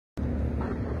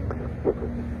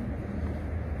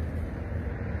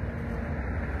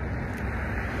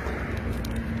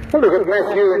Well, look at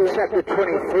Matthew in chapter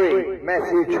 23.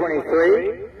 Matthew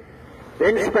 23.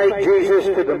 Then spake Jesus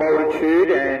to the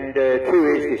multitude and to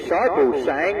his disciples,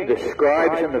 saying, The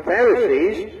scribes and the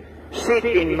Pharisees sit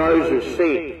in Moses'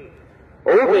 seat.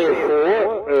 All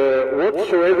therefore,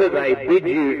 whatsoever they bid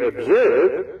you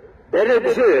observe, that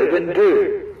observe and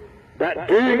do. But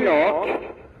do not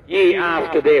ye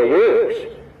after their works,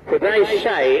 for they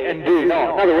say and do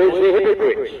not. In other words, they're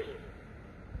hypocrites.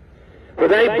 For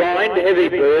they bind heavy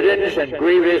burdens and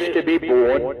grievous to be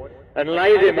borne, and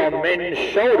lay them on men's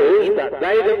shoulders, but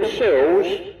they themselves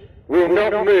will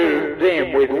not move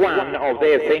them with one of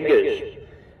their fingers.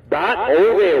 But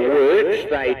all their works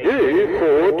they do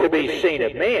for to be seen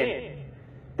of men.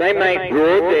 They make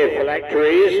broad their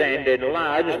phylacteries and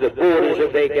enlarge the borders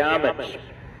of their garments,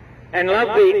 and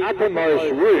love the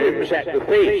uppermost rooms at the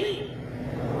feasts,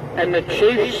 and the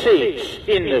chief seats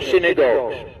in the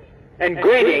synagogues, and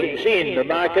greetings in the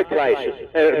markets,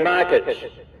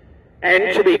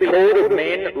 and to be called of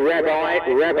men, Rabbi,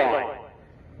 Rabbi.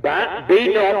 But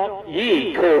be not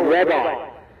ye called Rabbi,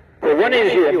 for one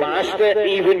is your master,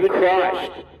 even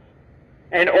Christ,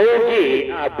 and all ye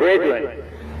are brethren.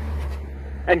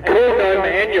 And call no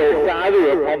man your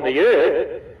father upon the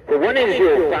earth, for one is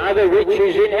your Father which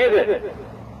is in heaven.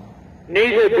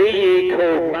 Neither be ye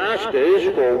called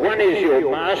masters, for one is your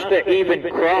master, even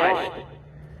Christ.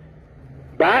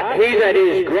 But he that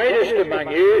is greatest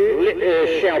among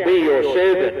you shall be your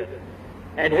servant.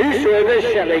 And whosoever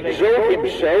shall exalt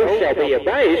himself shall be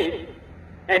abased,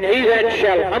 and he that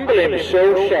shall humble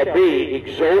himself shall be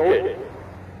exalted.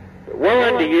 Woe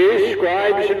unto you,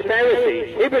 scribes and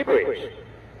Pharisees, hypocrites!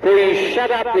 For ye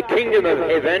shut up the kingdom of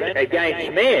heaven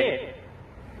against men.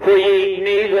 For ye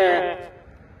neither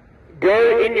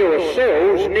go in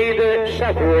yourselves, neither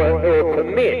suffer or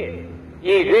permit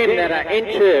ye them that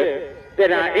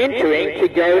are entering to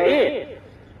go in.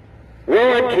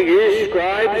 Woe unto you,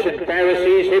 scribes and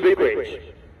Pharisees, hypocrites!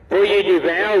 For ye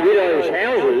devour widows'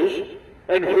 houses,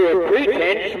 and for a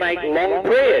pretense make long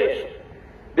prayers.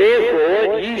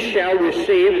 Therefore ye shall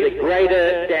receive the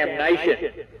greater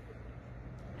damnation.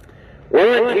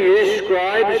 Woe unto you,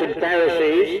 scribes and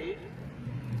Pharisees,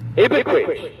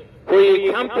 hypocrites! For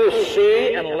ye compass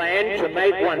sea and land to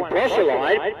make one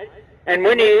proselyte, and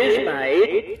when he is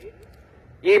made,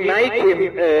 ye make him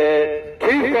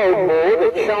twofold more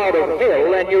the child of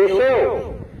hell than yourselves.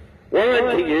 Woe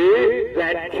unto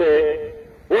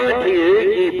you,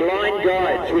 ye blind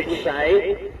guides, which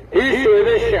say,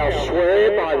 Whosoever shall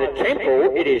swear by the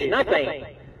temple, it is nothing.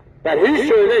 But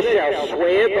whosoever shall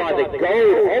swear by the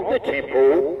gold of the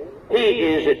temple, he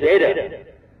is a debtor.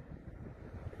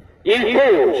 Ye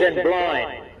fools and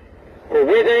blind, for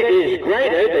whether is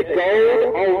greater the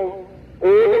gold or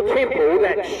the temple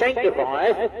that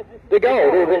sanctifieth the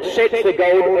gold, or that sets the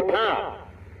gold apart?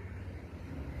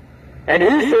 And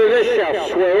whosoever shall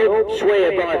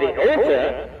swear by the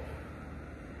altar,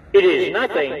 it is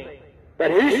nothing.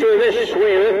 But whosoever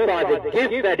sweareth by the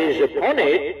gift that is upon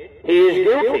it, he is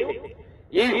guilty.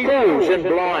 Ye fools and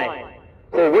blind,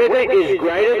 for whether is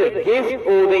greater the gift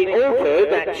or the altar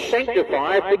that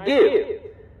sanctifieth the gift?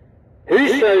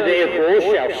 Whoso therefore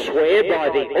shall swear by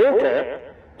the altar,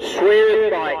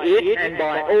 sweareth by it and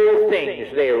by all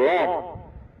things thereon.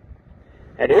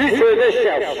 And whosoever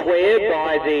shall swear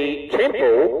by the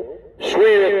temple,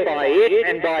 sweareth by it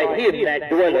and by him that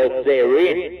dwelleth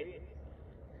therein.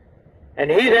 And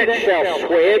he that shall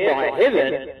swear by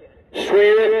heaven,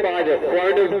 sweareth by the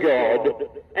throne of God,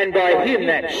 and by him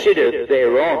that sitteth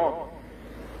thereon.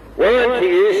 Woe unto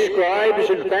you, scribes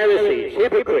and Pharisees,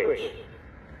 hypocrites!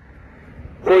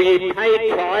 For ye pay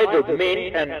tithe of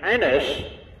mint and anise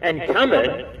and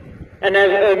cumin, and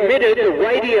have omitted the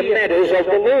weightier matters of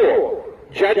the law,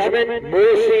 judgment,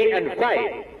 mercy, and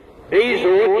faith. These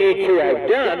ought ye to have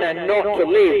done, and not to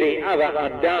leave the other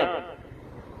undone.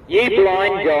 Ye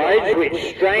blind guides,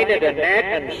 which strain at a gnat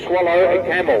and swallow a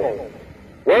camel.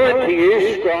 Woe unto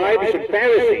you, scribes and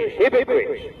Pharisees,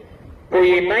 hypocrites! For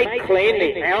ye make clean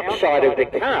the outside of the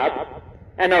cup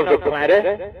and of the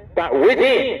platter, but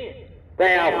within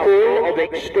they are full of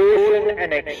extortion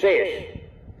and excess.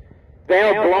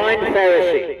 Thou blind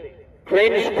Pharisee,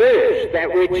 cleanse first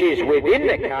that which is within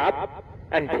the cup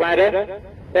and platter,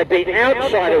 that the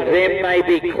outside of them may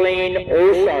be clean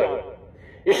also.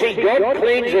 You see, God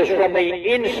cleans us from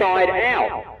the inside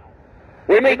out.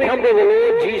 When we come to the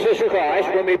Lord Jesus Christ,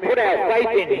 when we put our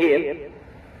faith in Him,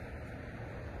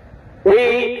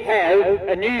 we have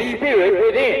a new spirit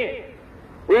within.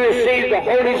 We receive the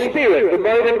Holy Spirit the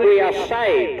moment we are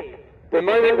saved, the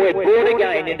moment we're born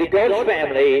again into God's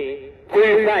family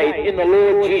through faith in the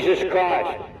Lord Jesus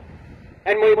Christ.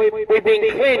 And we've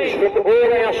been cleansed from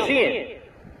all our sin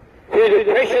through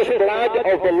the precious blood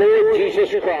of the Lord Jesus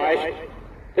Christ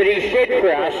that he shed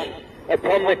for us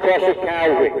upon the cross of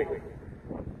Calvary.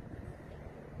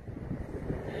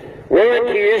 Woe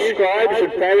unto you, scribes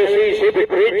and Pharisees,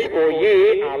 hypocrites, for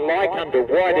ye are like unto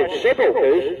whited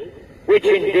sepulchres, which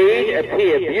indeed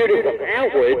appear beautiful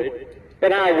outward,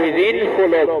 but are within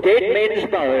full of dead men's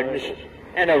bones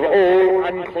and of all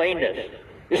uncleanness.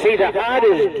 You see, the heart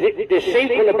is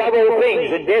deceitful above all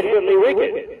things and desperately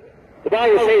wicked. The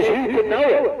Bible says, who can know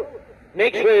it?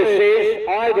 Next verse says,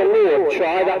 I, the Lord,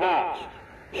 try the hearts.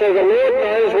 So the Lord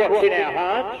knows what's in our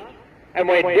hearts, and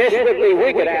we're desperately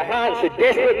wicked. Our hearts are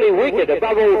desperately wicked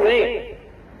above all things.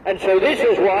 And so this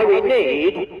is why we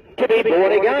need to be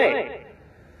born again.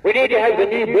 We need to have the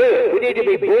new birth. We need to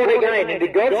be born again into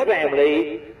God's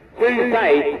family through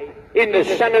faith in the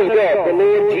Son of God, the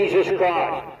Lord Jesus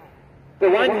Christ. The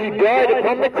one who died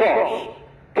upon the cross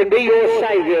can be your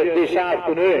Saviour this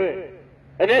afternoon.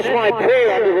 And that's my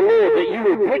prayer unto the Lord, that you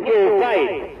would put your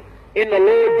faith in the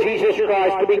Lord Jesus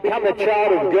Christ to become a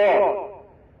child of God,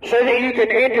 so that you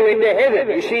can enter into heaven.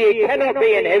 You see, you cannot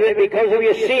be in heaven because of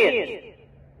your sins.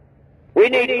 We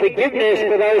need forgiveness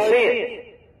for those sins.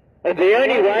 And the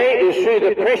only way is through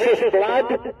the precious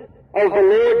blood of the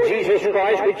Lord Jesus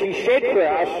Christ, which he shed for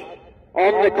us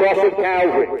on the cross of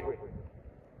Calvary.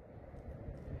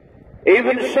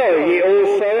 Even so, ye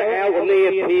also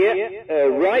outwardly appear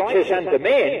righteous unto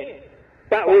men,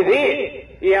 but within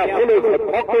ye are full of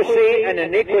hypocrisy and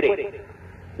iniquity.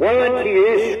 Woe unto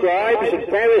you, scribes and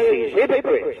Pharisees,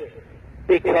 hypocrites,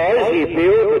 because ye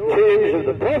build the tombs of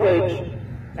the prophets,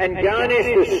 and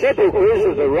garnish the sepulchres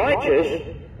of the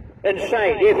righteous, and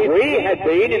say, if we had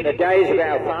been in the days of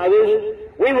our fathers,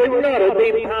 we would not have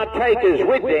been partakers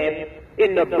with them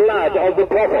in the blood of the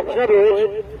prophets. In other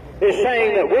words, they're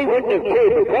saying that we wouldn't have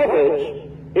killed the prophets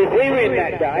if we were in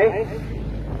that day,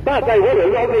 but they would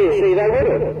have, obviously they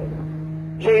would have.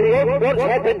 See, what's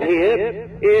happened here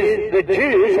is the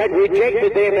Jews had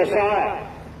rejected their Messiah.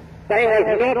 They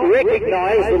have not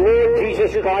recognized the Lord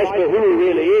Jesus Christ for who he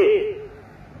really is.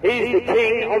 He's the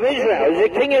King of Israel.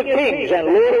 He's the King of kings and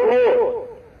Lord of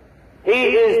lords. He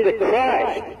is the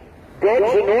Christ,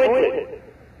 God's anointed,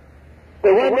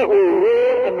 the one that will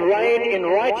rule and reign in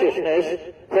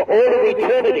righteousness for all of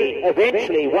eternity,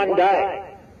 eventually, one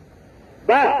day.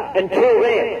 But until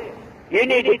then, you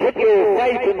need to put your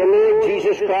faith in the Lord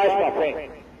Jesus Christ, my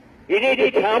friend. You need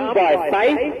to come by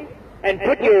faith and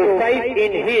put your faith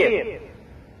in him,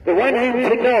 the one whom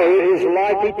to know is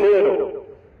life eternal.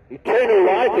 Eternal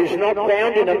life is not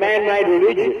found in a man-made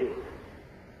religion.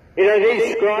 You know,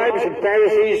 these scribes and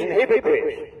Pharisees and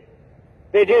hypocrites,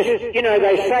 they're just, you know,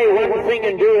 they say one thing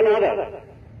and do another.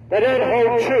 They don't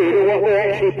hold true to what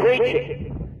they're actually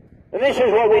preaching. And this is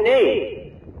what we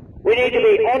need. We need to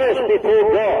be honest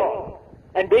before God.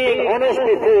 And being honest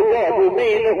before God will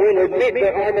mean that we'll admit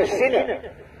that I'm a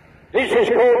sinner. This is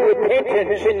called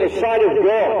repentance in the sight of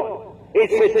God.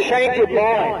 It's a change of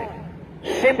mind.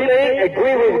 Simply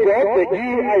agree with God that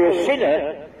you are a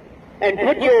sinner and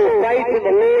put your faith in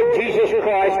the Lord Jesus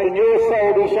Christ and your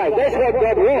soul be saved. That's what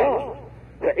God wants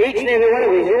for each and every one of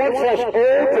us. He wants us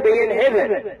all to be in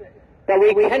heaven. But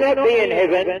we cannot be in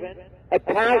heaven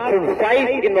apart from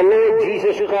faith in the Lord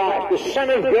Jesus Christ, the Son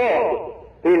of God,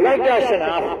 who loved us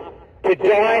enough to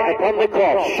die upon the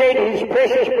cross, shed his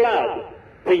precious blood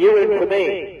for you and for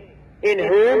me, in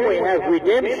whom we have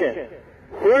redemption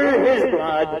through his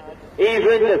blood,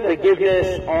 even the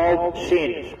forgiveness of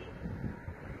sins.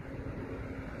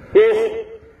 Yes,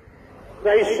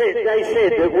 they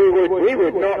said that we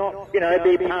would not,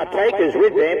 be partakers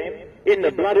with them in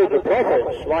the blood of the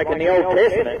prophets, like in the Old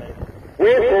Testament.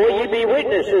 Wherefore ye be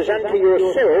witnesses unto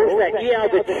yourselves that ye are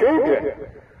the children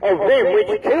of them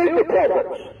which killed the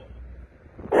prophets.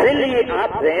 Fill ye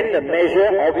up then the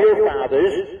measure of your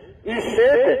fathers, ye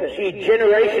serpents, ye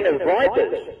generation of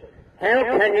vipers.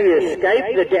 How can you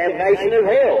escape the damnation of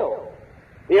hell?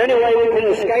 The only way we can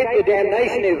escape the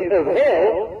damnation of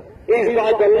hell is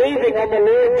by believing on the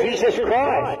Lord Jesus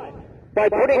Christ, by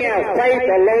putting our faith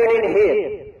alone in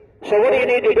him. So what do you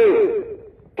need to do?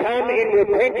 Come in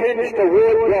repentance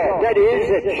toward God. That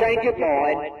is, a change of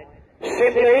mind.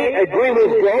 Simply agree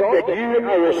with God that you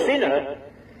are a sinner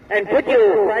and put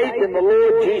your faith in the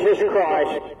Lord Jesus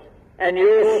Christ, and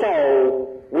your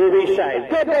soul will be saved.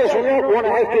 God does not want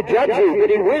to have to judge you, but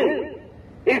he will.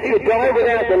 If you die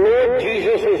without the Lord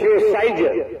Jesus as your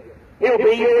Saviour, he'll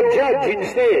be your judge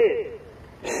instead.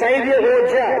 Saviour or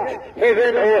judge,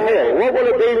 heaven or hell, what will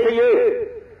it be for you?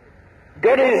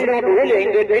 God is not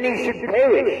willing that any should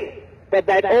perish, but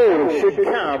that all should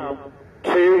come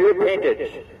to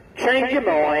repentance. Change your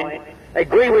mind,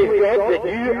 agree with God that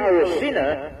you are a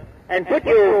sinner, and put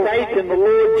your faith in the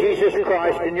Lord Jesus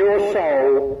Christ, and your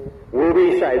soul will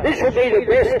be saved. This will be the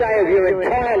best day of your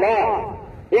entire life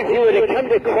if you were to come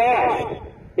to Christ,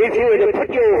 if you were to put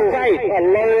your faith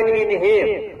alone in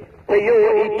Him for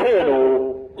your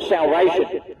eternal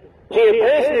salvation. See, a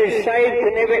person who's saved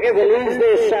can never ever lose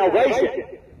their salvation.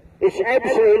 It's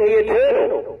absolutely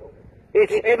eternal.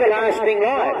 It's everlasting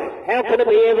life. How can it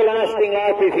be everlasting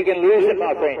life if you can lose it,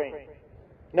 my friend?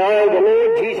 No, the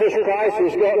Lord Jesus Christ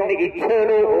has got an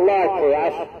eternal life for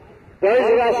us.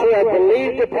 Those of us who have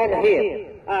believed upon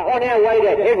Him are on our way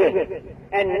to heaven.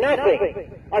 And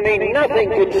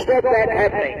nothing can stop that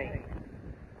happening.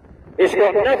 It's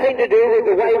got nothing to do with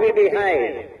the way we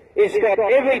behave. It's got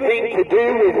everything to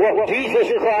do with what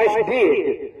Jesus Christ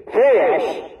did for us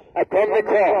upon the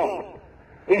cross.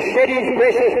 He shed His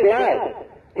precious blood.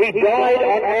 He died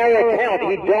on our account.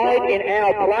 He died in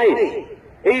our place.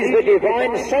 He's the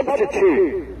divine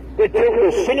substitute that took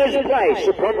the sinner's place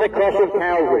upon the cross of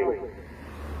Calvary.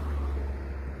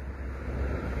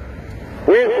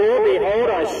 Wherefore, behold,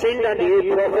 I send unto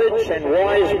you prophets and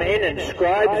wise men and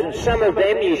scribes, and some of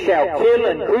them ye shall kill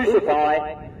and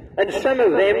crucify, and some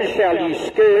of them shall ye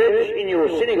scourge in your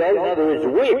synagogues, in other words,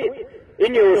 whip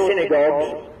in your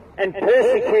synagogues, and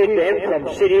persecute them from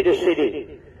city to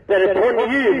city, that upon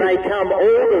you may come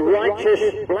all the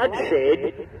righteous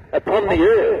bloodshed upon the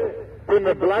earth, from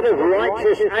the blood of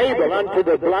righteous Abel unto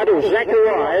the blood of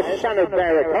Zacharias, son of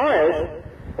Barachias,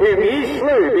 whom ye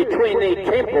slew between the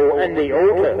temple and the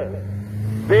altar.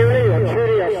 Verily or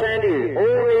truly I say unto you,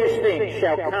 all these things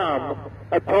shall come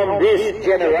upon this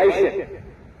generation.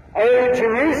 O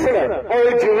Jerusalem,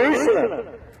 O Jerusalem,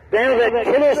 thou that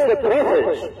killest the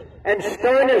prophets, and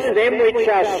stonest them which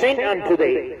are sent unto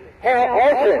thee, how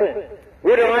often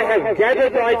would I have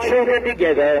gathered thy children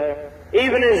together,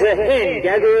 even as a hen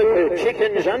gathereth her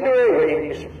chickens under her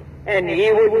wings, and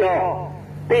ye would not.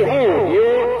 Behold,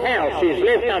 your house is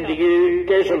left unto you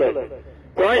desolate.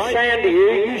 For I say unto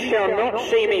you, you shall not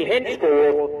see me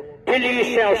henceforth, till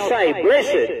ye shall say,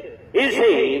 Blessed is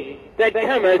he that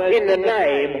cometh in the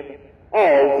name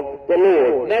of the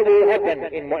Lord. And that will happen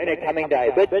in a coming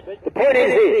day. But the point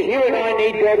is this, you and I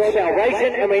need God's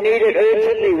salvation, and we need it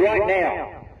urgently right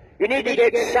now. You need to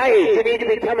get saved. You need to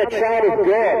become a child of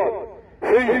God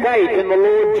through faith in the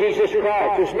Lord Jesus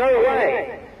Christ. There's no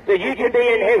way that you can be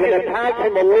in heaven apart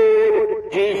from the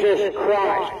Lord Jesus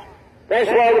Christ. That's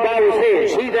why the Bible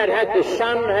says, He that hath the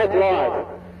Son hath life.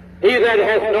 He that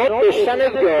hath not the Son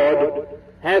of God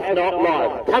hath not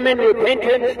life. Come in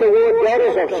repentance toward God,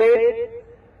 as I've said.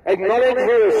 Acknowledge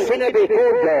you're a sinner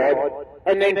before God,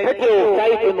 and then put your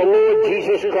faith in the Lord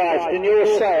Jesus Christ, and your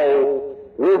soul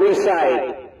will be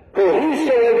saved. For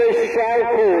whosoever shall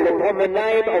call upon the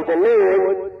name of the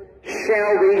Lord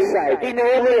shall be saved. In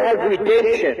order to have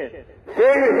redemption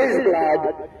through His blood,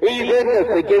 even the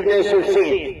forgiveness of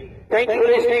sin. Thanks for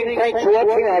listening, thanks for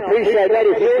watching, I appreciate that.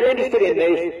 If you're interested in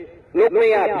this, look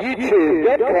me up,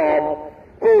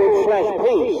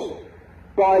 youtube.com/peace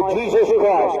by Jesus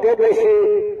Christ. God bless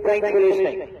you, thanks for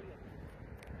listening.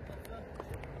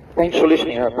 Thanks for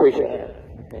listening, I appreciate it.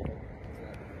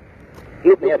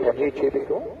 Look me up on YouTube if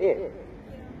you want. Yeah.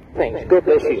 Thanks, God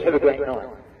bless you, have a great night.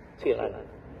 See you later.